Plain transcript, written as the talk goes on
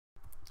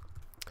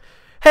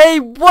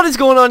Hey, what is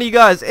going on, you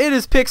guys? It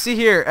is Pxey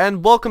here,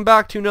 and welcome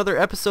back to another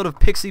episode of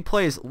Pxey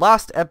Plays.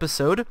 Last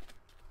episode,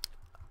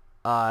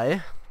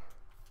 I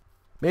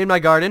made my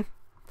garden,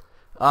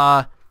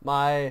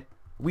 my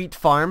wheat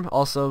farm,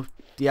 also,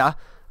 yeah,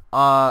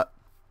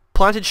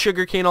 planted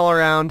sugarcane all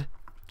around.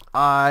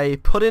 I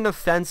put in a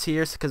fence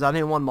here because I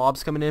didn't want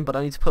mobs coming in, but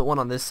I need to put one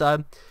on this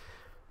side.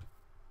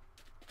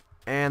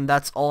 And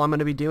that's all I'm going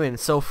to be doing.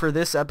 So for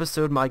this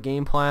episode, my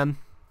game plan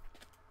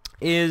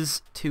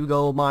is to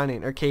go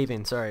mining, or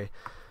caving, sorry.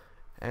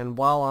 And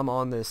while I'm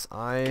on this,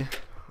 I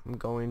am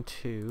going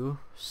to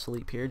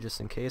sleep here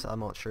just in case. I'm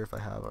not sure if I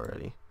have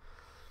already.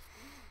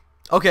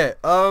 Okay,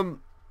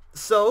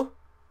 so,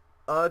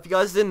 if you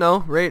guys didn't know,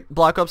 right,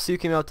 Black Ops 2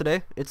 came out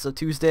today. It's a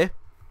Tuesday.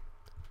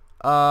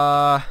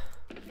 Yeah.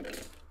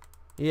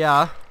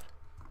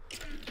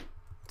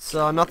 It's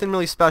nothing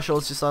really special.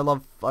 It's just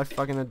I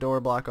fucking adore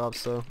Black Ops,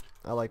 so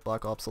I like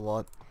Black Ops a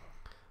lot.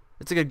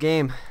 It's a good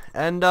game.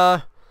 And,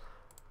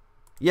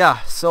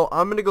 yeah, so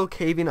I'm gonna go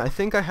caving. I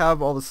think I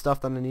have all the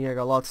stuff that I need. I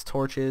got lots of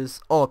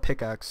torches. Oh, a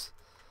pickaxe.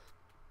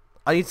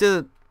 I need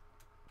to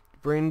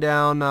bring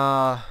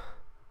down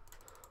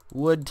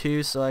wood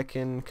too, so I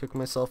can cook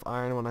myself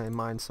iron when I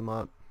mine some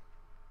up.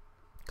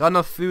 Got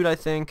enough food, I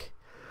think.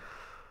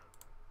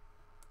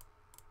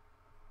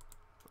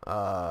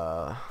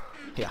 Yeah,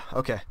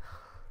 okay.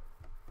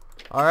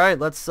 All right,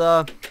 let's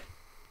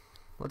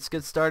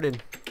get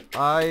started.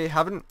 I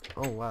haven't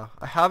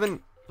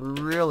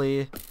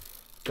really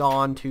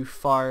gone too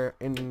far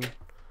in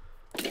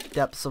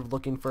depths of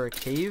looking for a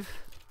cave.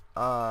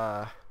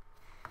 I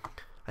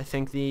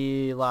think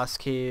the last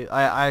cave,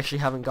 I actually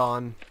haven't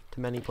gone to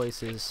many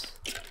places.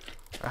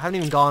 I haven't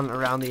even gone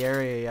around the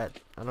area yet.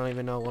 I don't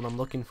even know what I'm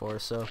looking for,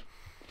 so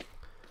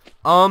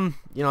you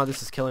know,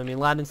 this is killing me.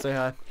 Landon, say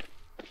hi.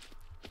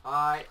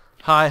 Hi.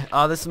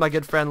 Hi, this is my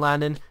good friend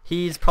Landon.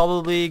 He's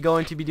probably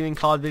going to be doing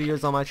COD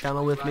videos on my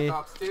channel with me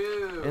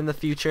in the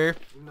future.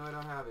 Even though I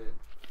don't have it.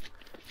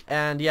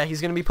 And yeah,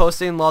 he's going to be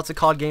posting lots of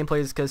COD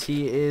gameplays because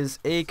he is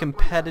a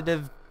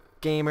competitive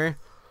gamer.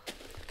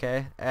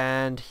 Okay,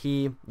 and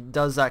he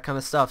does that kind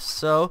of stuff.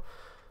 So,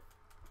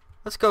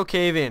 let's go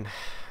caving.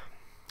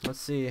 Let's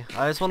see.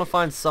 I just want to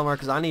find somewhere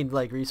because I need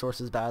like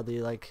resources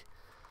badly, like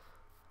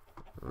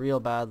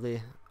real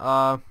badly.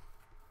 I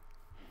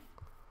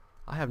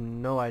have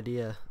no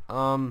idea.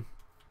 But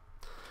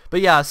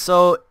yeah,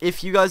 so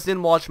if you guys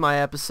didn't watch my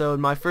episode,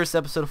 my first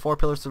episode of 4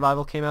 Pillar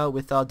Survival came out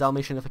with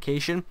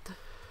Dalmatianification.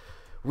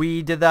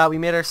 We did that. We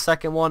made our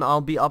second one. I'll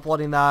be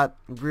uploading that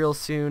real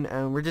soon,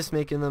 and we're just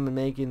making them and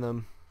making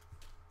them.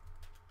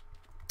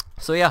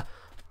 So yeah.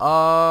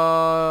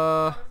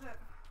 Oh,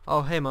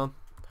 hey mom.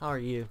 How are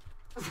you?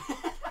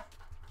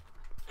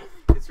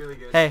 It's really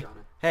good. Hey.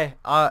 Hey.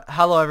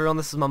 Hello everyone.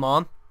 This is my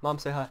mom. Mom,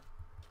 say hi.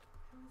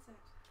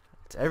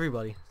 To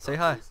everybody. Say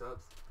hi.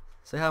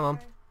 Say hi, mom.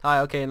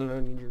 Hi. Okay. No,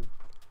 need your.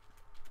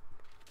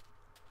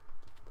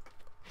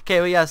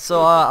 Okay. Well, yeah.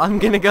 So I'm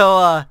gonna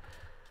go.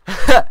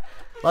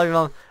 Love you,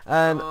 mom.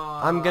 And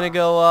I'm gonna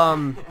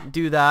go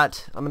do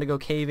that. I'm gonna go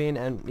caving,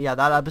 and yeah,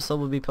 that episode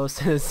will be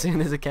posted as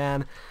soon as it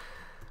can.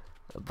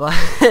 But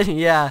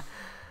yeah,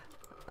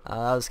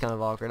 that was kind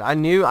of awkward. I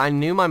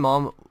knew my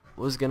mom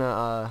was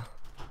gonna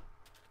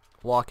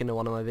walk into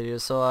one of my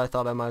videos, so I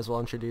thought I might as well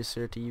introduce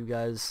her to you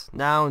guys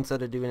now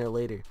instead of doing it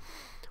later.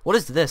 What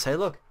is this? Hey,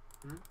 look.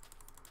 Hmm?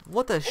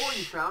 What the Oh,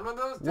 you found one of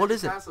those? What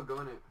is it?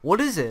 Go in it.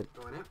 What is it?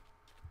 Go in it.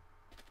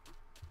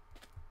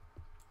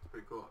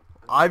 Pretty cool.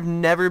 I've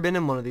never been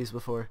in one of these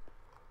before.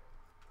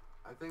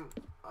 I think.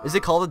 Is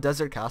it called a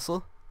desert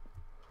castle?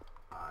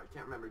 I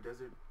can't remember.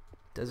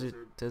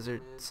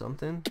 Desert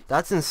something?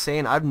 That's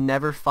insane. I've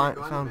never found.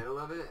 Go in the middle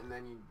of it, and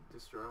then you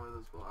destroy one of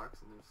those blocks,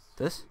 and there's.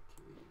 This?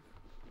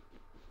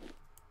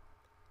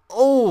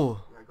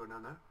 Oh. Yeah, go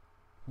down there.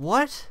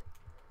 What?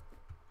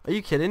 Are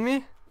you kidding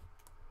me?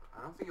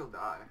 I don't think you'll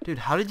die. Dude,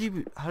 how did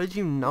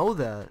you know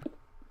that?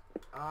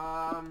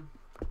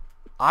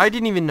 I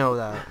didn't even know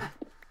that.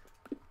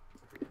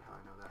 forget how I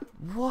know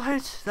that.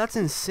 What? That's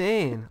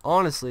insane.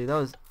 Honestly, that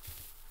was.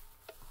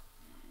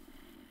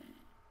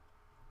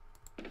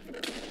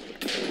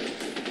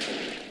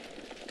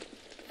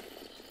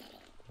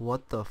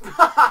 What the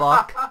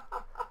fuck?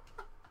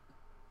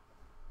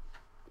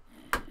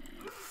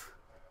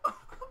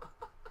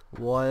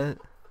 What?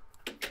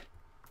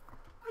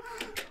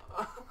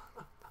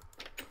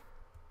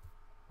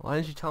 Why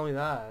didn't you tell me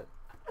that?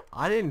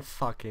 I didn't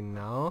fucking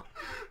know.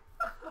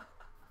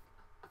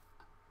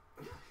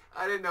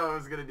 I didn't know I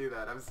was gonna do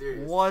that. I'm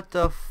serious. What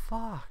the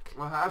fuck?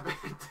 What happened?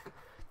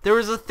 There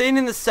was a thing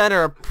in the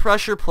center, a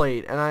pressure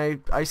plate, and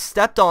I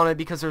stepped on it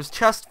because there's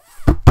chest.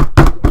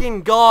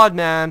 Fucking god,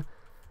 man.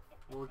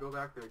 We'll go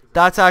back there.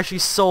 That's actually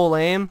so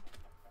lame.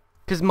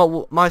 Cause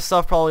my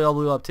stuff probably all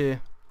blew up too.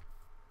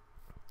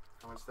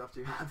 How much stuff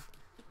do you have?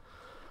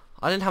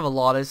 I didn't have a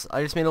lot.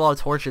 I just made a lot of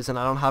torches, and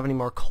I don't have any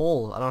more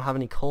coal. I don't have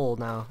any coal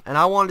now. And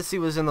I wanted to see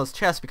what was in those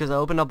chests because I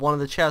opened up one of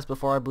the chests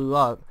before I blew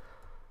up.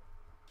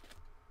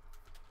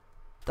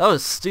 That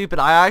was stupid.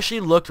 I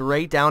actually looked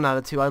right down at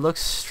it too. I looked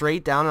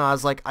straight down and I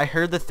was like, I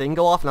heard the thing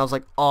go off and I was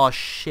like, oh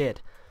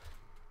shit.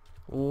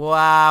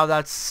 Wow,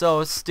 that's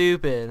so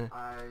stupid.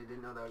 I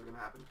didn't know that was gonna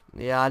happen.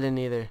 Yeah, I didn't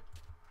either.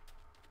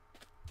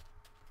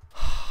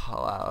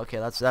 Oh, wow, okay,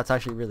 that's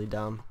actually really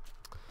dumb.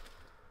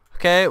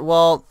 Okay,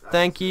 well,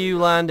 thank you,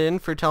 Landon,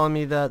 for telling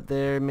me that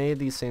they made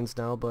these things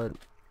now, but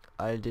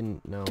I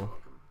didn't know. You're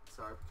welcome.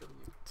 Sorry for killing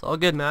you. It's all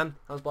good, man.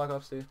 How's Black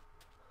Ops 2? It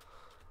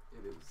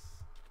is.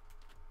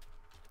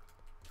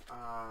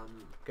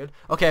 Good.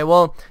 Okay,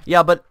 well,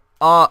 yeah, but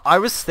I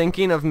was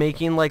thinking of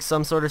making like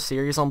some sort of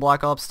series on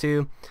Black Ops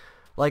 2.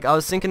 Like I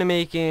was thinking of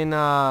making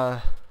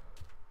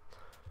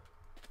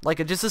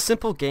like just a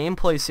simple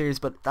gameplay series,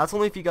 but that's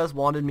only if you guys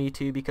wanted me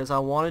to, because I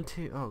wanted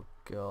to. Oh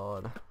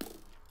god.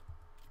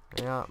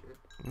 Yeah.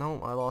 Shit.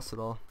 No, I lost it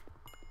all.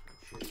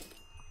 Shit.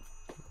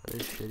 That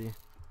is shitty.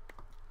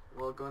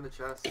 Well, go in the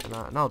chest.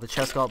 No, the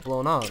chest got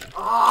blown up.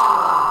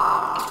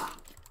 Ah!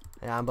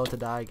 Yeah, I'm about to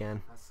die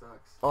again. That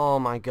sucks. Oh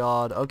my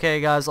god.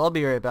 Okay, guys, I'll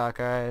be right back,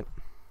 alright?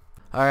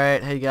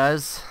 Alright, hey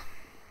guys.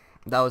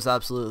 That was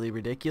absolutely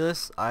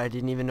ridiculous. I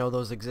didn't even know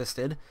those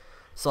existed.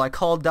 So I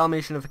called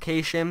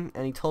Dalmatianification,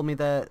 and he told me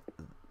that...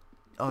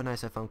 Oh,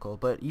 nice, I found coal.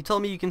 But he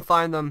told me you can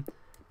find them...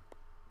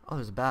 Oh,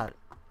 there's a bat.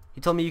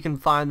 He told me you can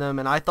find them,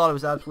 and I thought it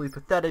was absolutely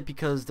pathetic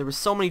because there were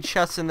so many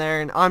chests in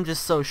there, and I'm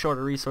just so short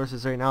of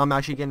resources right now. I'm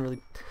actually getting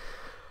really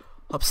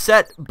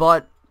upset,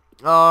 but...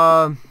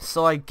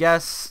 So I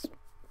guess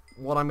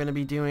what I'm going to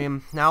be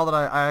doing... Now that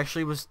I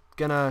actually was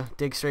gonna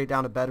dig straight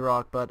down to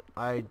bedrock, but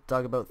I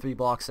dug about 3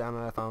 blocks down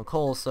and I found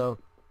coal, so...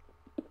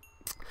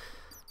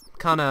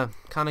 Kinda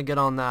good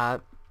on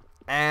that.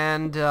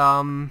 And,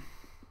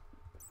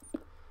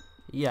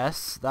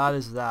 yes, that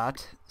is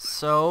that.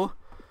 So...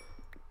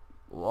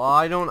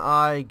 Why don't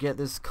I get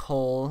this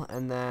coal,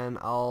 and then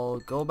I'll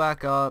go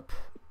back up,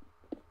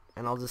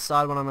 and I'll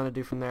decide what I'm going to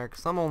do from there,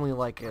 because I'm only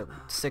like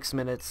 6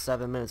 minutes,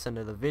 7 minutes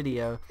into the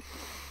video.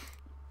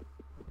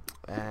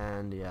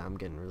 And yeah, I'm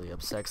getting really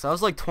upset, because I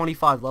was like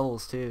 25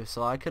 levels too,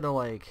 so I could have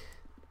like,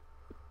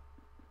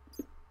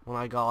 when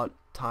I got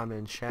time to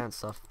enchant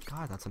stuff,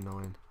 god that's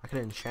annoying, I could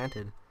have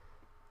enchanted.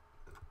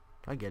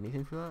 Can I get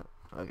anything for that?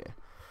 Okay.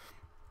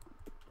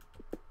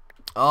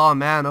 Oh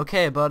man,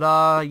 okay, but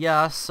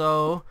yeah,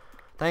 so...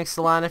 Thanks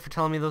to Lana for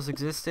telling me those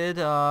existed.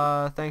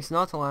 Thanks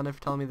not to Lana for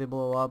telling me they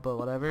blow up, but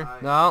whatever. I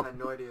had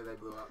no idea they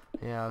blew up.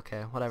 Yeah,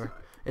 okay, whatever.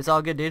 Sorry. It's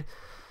all good, dude.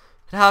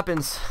 It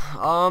happens.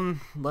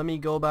 Let me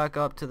go back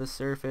up to the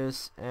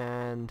surface,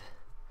 and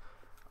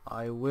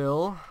I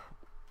will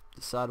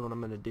decide what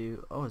I'm gonna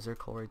do. Oh, is there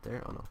coal right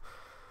there? Oh, no.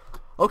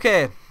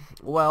 Okay,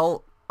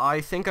 well,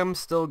 I think I'm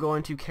still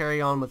going to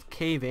carry on with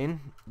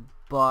caving,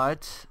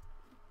 but...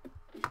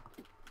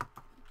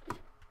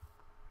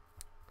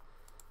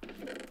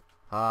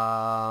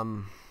 I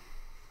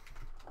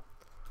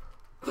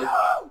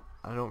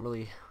don't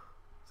really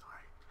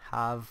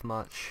have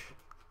much.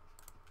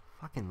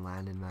 Fucking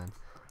Landon, man.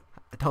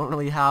 I don't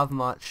really have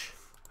much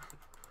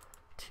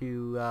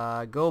to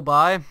go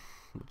by,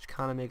 which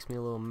kind of makes me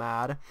a little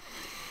mad.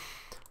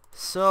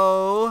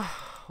 So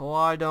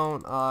why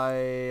don't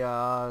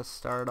I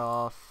start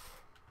off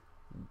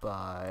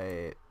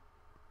by...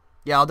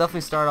 Yeah, I'll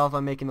definitely start off by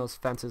making those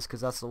fences,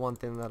 because that's the one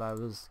thing that I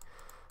was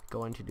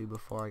going to do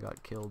before I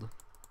got killed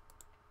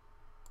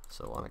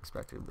so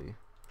unexpectedly.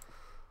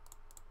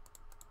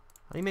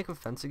 How do you make a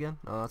fence again?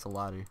 Oh, that's a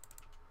ladder.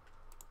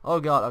 Oh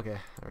god, okay,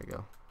 there we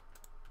go.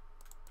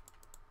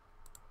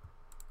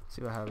 Let's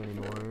see if I have any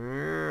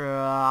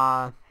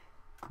more.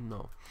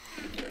 No.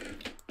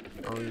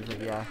 I'll leave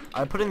it, yeah.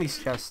 I put in these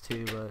chests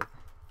too, but...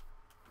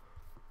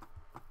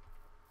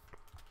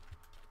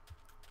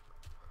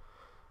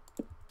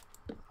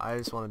 I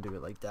just want to do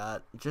it like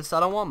that. Just, I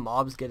don't want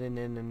mobs getting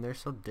in, and they're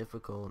so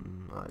difficult,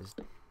 and I just,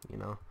 you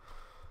know,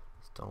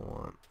 just don't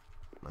want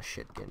my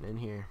shit getting in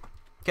here.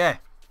 Okay,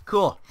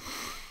 cool.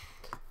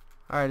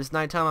 Alright, it's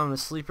nighttime. I'm going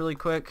to sleep really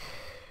quick,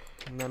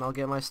 and then I'll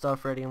get my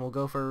stuff ready, and we'll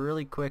go for a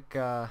really quick,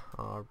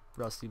 oh,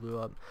 Rusty blew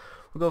up.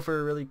 We'll go for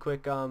a really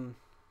quick,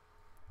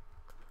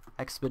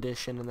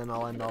 expedition, and then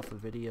I'll end off the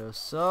video.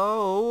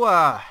 So,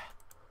 I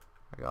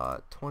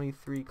got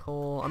 23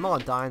 coal. I'm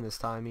not dying this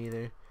time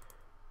either.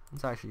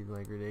 It's actually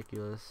like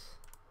ridiculous.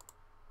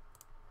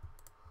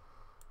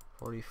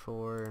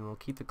 44, and we'll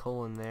keep the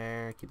coal in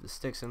there, keep the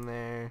sticks in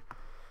there.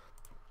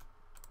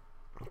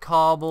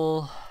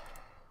 Cobble.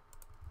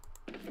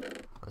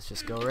 Let's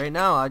just go right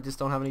now. I just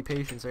don't have any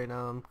patience right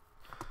now. I'm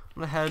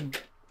gonna head,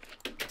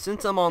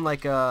 since I'm on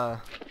like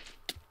a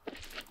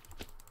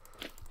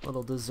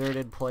little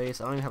deserted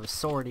place. I don't even have a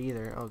sword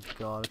either. Oh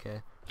god,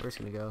 okay. Where's it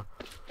gonna go?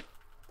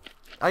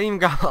 I didn't even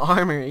grab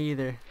armor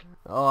either.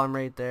 Oh, I'm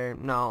right there.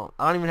 No,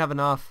 I don't even have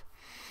enough.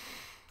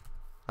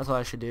 That's what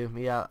I should do.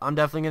 Yeah, I'm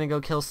definitely gonna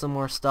go kill some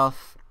more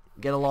stuff.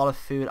 Get a lot of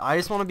food. I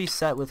just want to be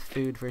set with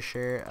food for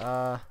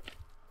sure.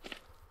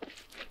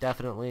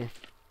 Definitely.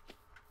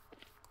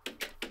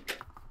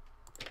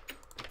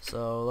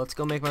 So let's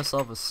go make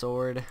myself a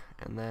sword,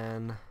 and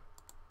then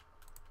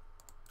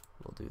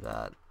we'll do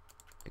that.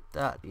 Like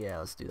that. Yeah,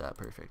 let's do that.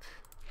 Perfect.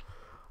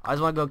 I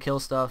just want to go kill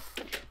stuff,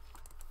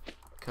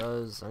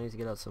 because I need to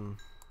get out some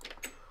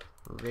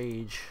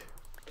rage.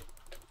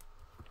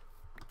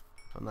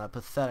 from that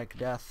pathetic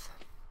death.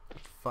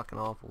 Fucking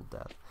awful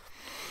death.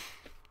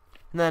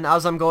 And then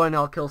as I'm going,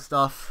 I'll kill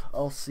stuff.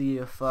 I'll see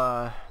if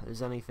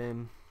there's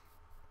anything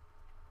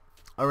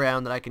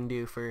around that I can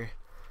do for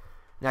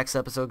next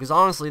episode. Because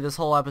honestly, this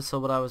whole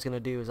episode, what I was going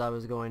to do is I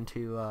was going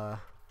to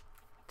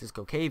just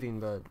go caving,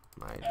 but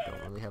I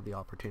don't really have the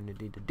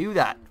opportunity to do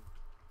that.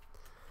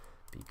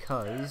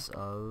 Because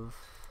of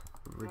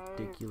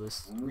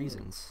ridiculous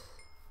reasons.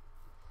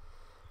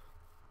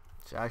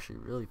 Which actually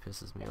really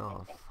pisses me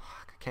off.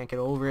 Fuck, I can't get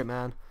over it,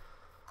 man.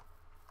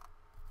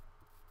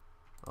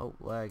 Oh,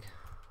 lag.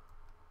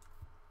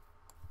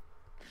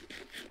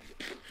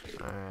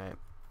 Alright.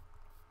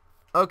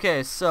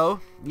 Okay, so,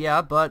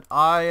 yeah, but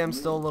I am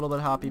still a little bit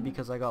happy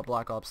because I got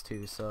Black Ops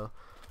 2, so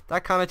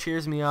that kind of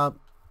cheers me up.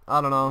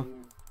 I don't know.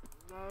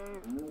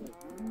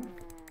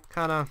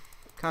 Kind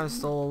of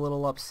still a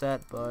little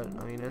upset, but,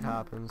 I mean, it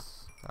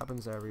happens.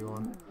 Happens to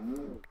everyone.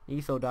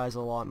 Etho dies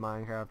a lot in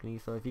Minecraft, and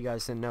Etho, if you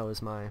guys didn't know,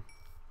 is my...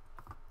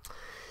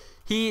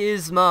 He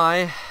is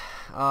my,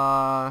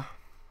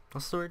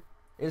 what's the word?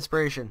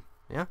 Inspiration,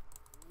 yeah?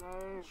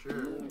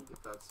 Sure,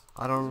 if that's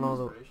I don't know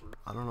inspiration.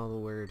 I don't know the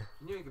word.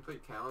 You knew you could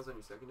put camos on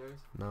your secondaries?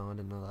 No, I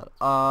didn't know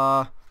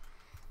that.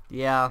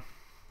 Yeah.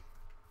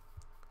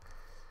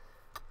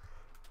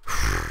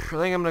 I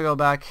think I'm gonna go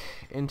back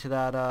into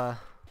that, that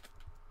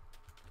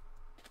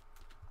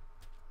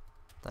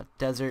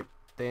desert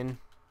thing.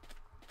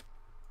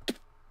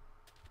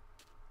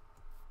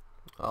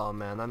 Oh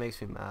man, that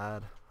makes me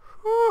mad.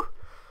 Whew.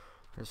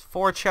 There's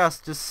 4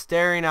 chests just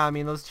staring at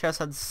me, and those chests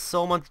had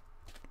so much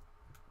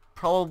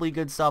probably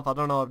good stuff. I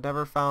don't know, I've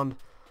never found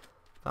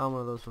one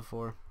of those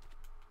before.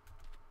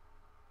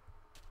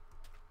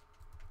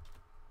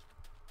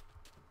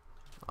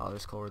 Oh,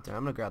 there's coal right there.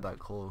 I'm gonna grab that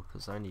coal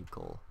because I need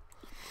coal.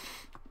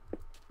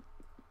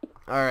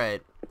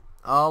 Alright.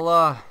 I'll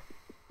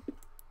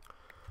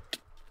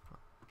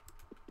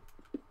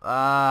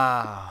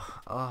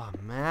oh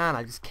man,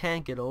 I just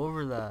can't get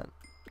over that.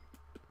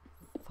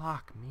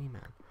 Fuck me,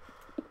 man.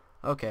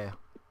 Okay.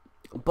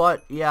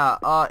 But yeah,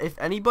 if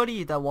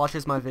anybody that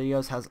watches my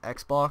videos has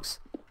Xbox,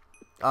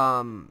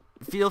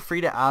 feel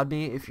free to add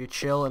me if you're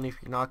chill and if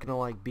you're not gonna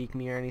like beak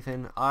me or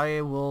anything.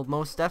 I will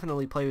most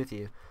definitely play with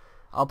you.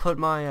 I'll put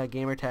my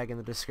gamer tag in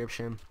the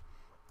description,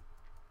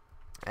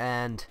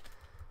 and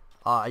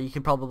you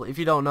can probably, if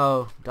you don't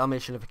know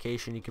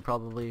Dalmatianification, you could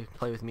probably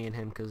play with me and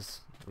him because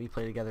we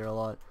play together a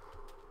lot.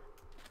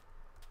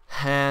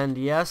 And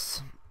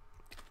yes,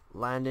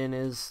 Landon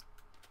is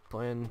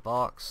playing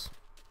box.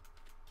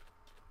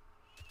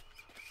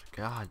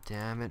 God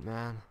damn it,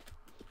 man.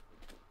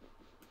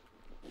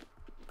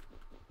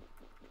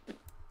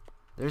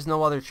 There's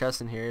no other chest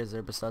in here, is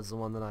there, besides the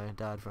one that I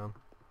died from?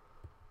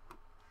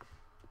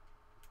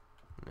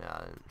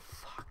 Yeah,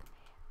 fuck me.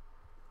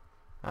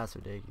 That's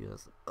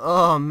ridiculous.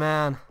 Oh,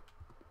 man.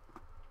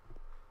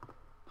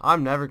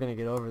 I'm never gonna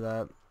get over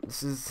that.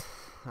 That's...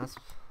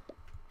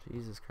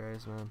 Jesus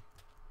Christ, man.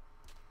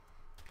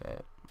 Okay.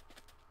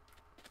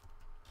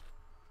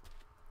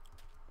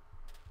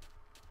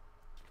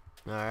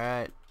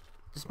 Alright.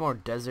 Just more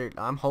desert.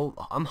 I'm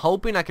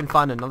hoping I can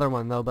find another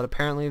one though, but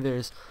apparently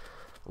there's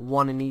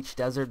one in each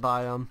desert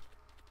biome.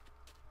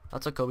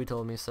 That's what Kobe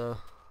told me, so.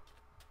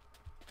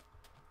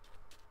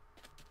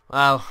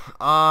 Wow.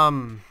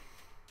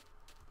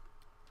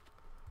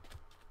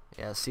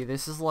 Yeah, see,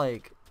 this is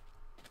like,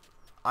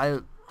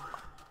 I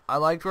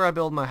liked where I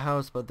build my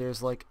house, but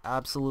there's like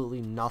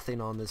absolutely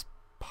nothing on this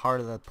part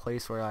of the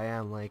place where I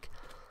am. Like,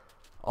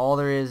 all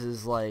there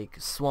is like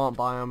swamp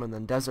biome and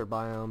then desert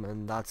biome,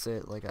 and that's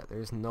it. Like,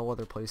 there's no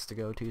other place to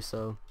go to,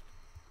 so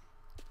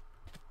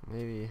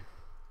maybe,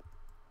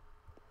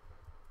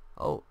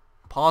 oh,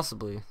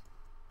 possibly,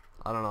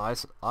 I don't know.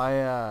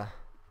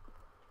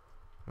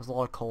 There's a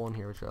lot of coal in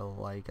here, which I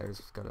like. I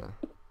just gotta,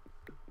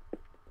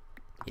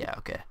 yeah,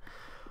 okay.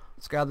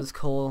 Let's grab this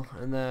coal,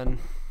 and then,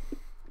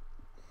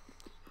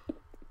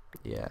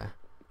 yeah,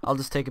 I'll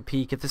just take a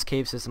peek. If this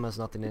cave system has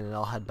nothing in it,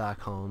 I'll head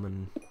back home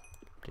and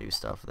do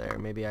stuff there.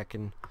 Maybe I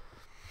can,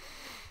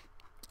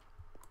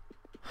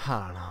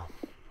 I don't know.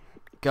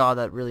 God,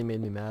 that really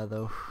made me mad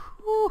though.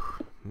 Whew,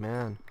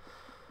 man.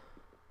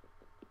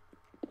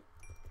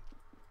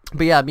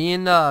 But yeah, me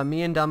and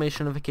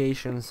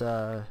Dalmatianifications,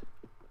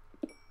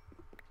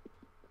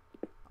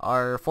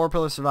 our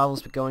 4-pillar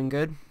survival's been going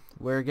good.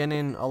 We're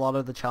getting a lot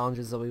of the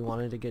challenges that we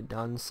wanted to get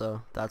done,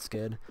 so that's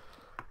good.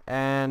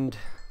 And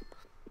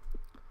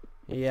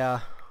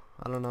yeah,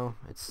 I don't know.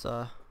 It's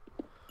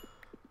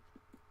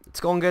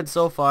going good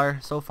so far.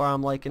 So far,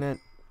 I'm liking it.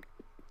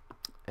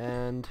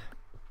 And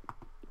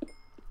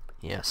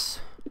yes,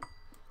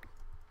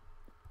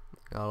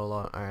 got a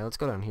lot. All right, let's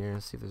go down here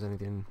and see if there's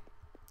anything.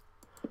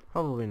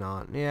 Probably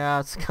not. Yeah,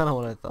 it's kind of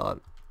what I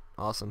thought.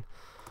 Awesome.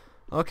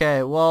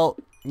 Okay, well,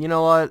 you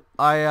know what?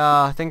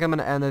 I think I'm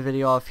gonna end the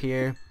video off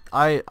here.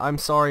 I'm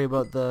sorry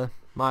about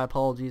my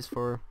apologies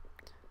for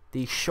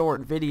the short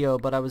video,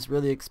 but I was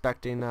really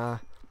expecting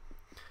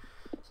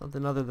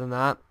something other than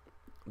that.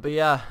 But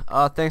yeah,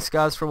 thanks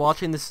guys for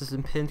watching. This has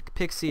been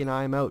Pxey, and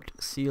I'm out.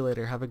 See you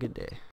later. Have a good day.